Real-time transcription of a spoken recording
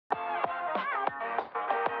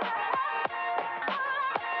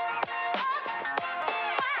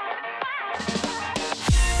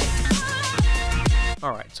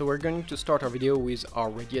Alright, so we're going to start our video with our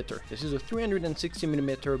radiator. This is a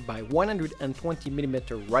 360mm by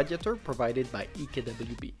 120mm radiator provided by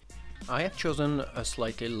EKWB. I have chosen a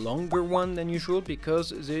slightly longer one than usual because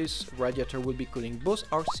this radiator will be cooling both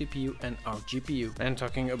our CPU and our GPU. And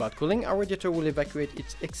talking about cooling, our radiator will evacuate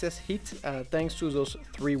its excess heat thanks to those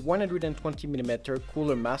three 120mm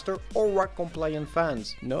Cooler Master ORA compliant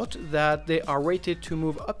fans. Note that they are rated to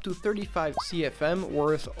move up to 35 CFM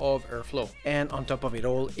worth of airflow. And on top of it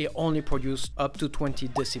all, it only produces up to 20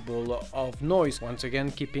 decibel of noise, once again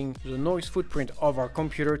keeping the noise footprint of our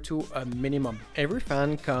computer to a minimum. Every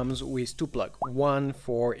fan comes with two plugs, one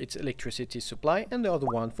for its electricity supply and the other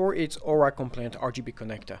one for its ORA compliant RGB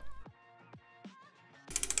connector.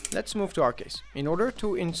 Let's move to our case. In order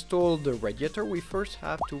to install the radiator, we first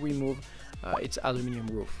have to remove its aluminum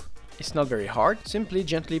roof. It's not very hard, simply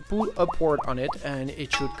gently pull upward on it and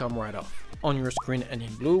it should come right off. On your screen and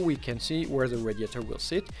in blue we can see where the radiator will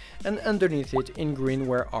sit, and underneath it in green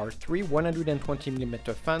where our three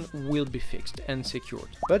 120mm fan will be fixed and secured.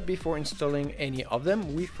 But before installing any of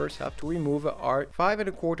them, we first have to remove our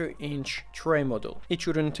 5¼ inch tray module. It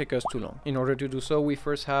shouldn't take us too long. In order to do so, we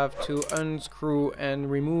first have to unscrew and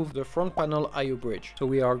remove the front panel I/O bridge. So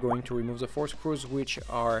we are going to remove the 4 screws which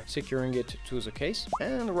are securing it to the case,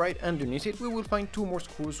 and right underneath it we will find 2 more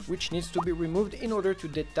screws which needs to be removed in order to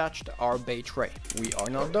detach our tray. We are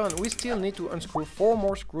not done, we still need to unscrew 4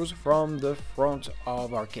 more screws from the front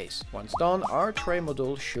of our case. Once done, our tray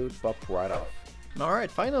module should pop right off. Alright,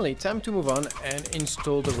 finally, time to move on and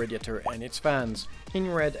install the radiator and its fans. In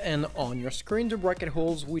red and on your screen, the bracket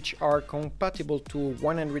holes which are compatible to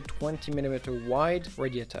 120mm wide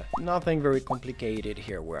radiator. Nothing very complicated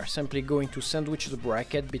here, we are simply going to sandwich the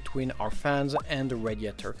bracket between our fans and the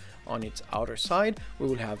radiator. On its outer side, we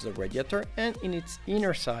will have the radiator, and in its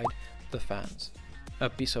inner side, the fans. A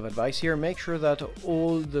piece of advice here, make sure that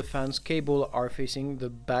all the fans cable are facing the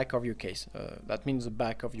back of your case. That means the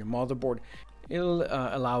back of your motherboard. It'll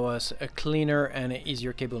allow us a cleaner and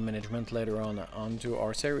easier cable management later on onto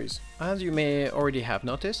our series. As you may already have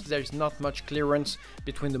noticed, there's not much clearance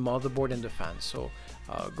between the motherboard and the fans, so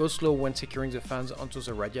go slow when securing the fans onto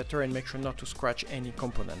the radiator and make sure not to scratch any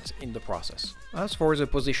components in the process. As for the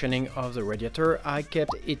positioning of the radiator, I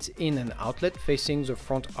kept its in and outlet facing the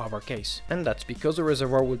front of our case, and that's because the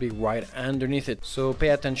reservoir will be right underneath it, so pay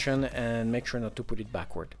attention and make sure not to put it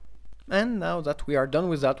backward. And now that we are done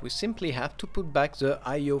with that, we simply have to put back the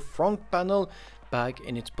I/O front panel back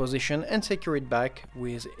in its position and secure it back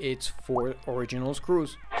with its 4 original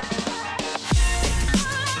screws.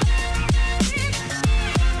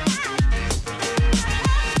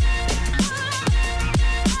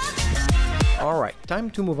 Alright, time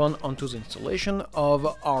to move on to the installation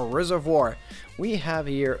of our reservoir. We have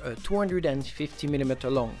here a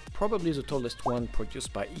 250mm long, probably the tallest one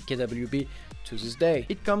produced by EKWB to this day.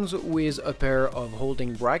 It comes with a pair of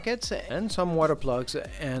holding brackets and some water plugs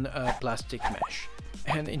and a plastic mesh.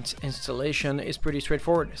 And its installation is pretty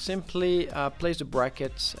straightforward. Simply place the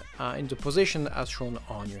brackets in the position as shown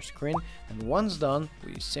on your screen, and once done,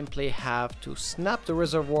 we simply have to snap the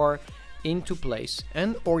reservoir into place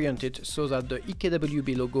and orient it so that the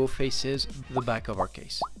EKWB logo faces the back of our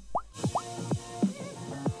case.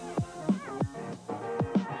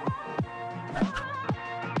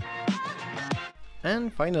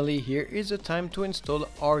 And finally, here is the time to install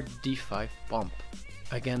our D5 pump.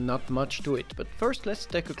 Again, not much to it, but first let's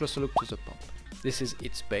take a closer look to the pump. This is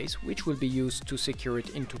its base, which will be used to secure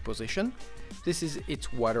it into position. This is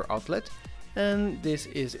its water outlet, and this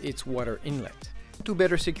is its water inlet. To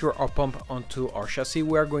better secure our pump onto our chassis,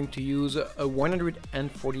 we are going to use a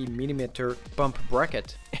 140mm pump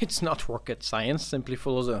bracket. It's not rocket science, simply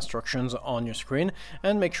follow the instructions on your screen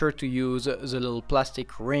and make sure to use the little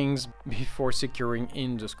plastic rings before securing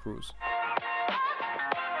in the screws.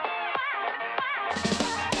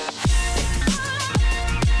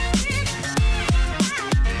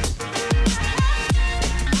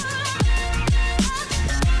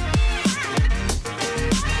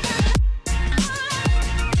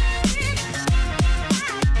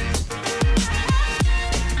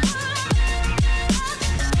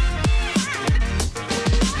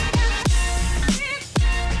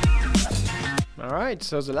 Alright,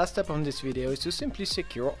 so the last step on this video is to simply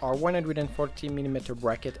secure our 140mm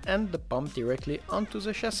bracket and the pump directly onto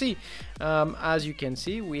the chassis. As you can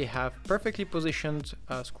see, we have perfectly positioned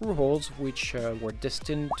screw holes which were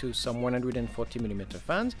destined to some 140mm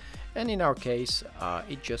fans, and in our case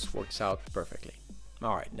it just works out perfectly.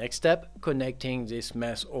 Alright, next step, connecting this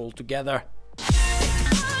mess all together.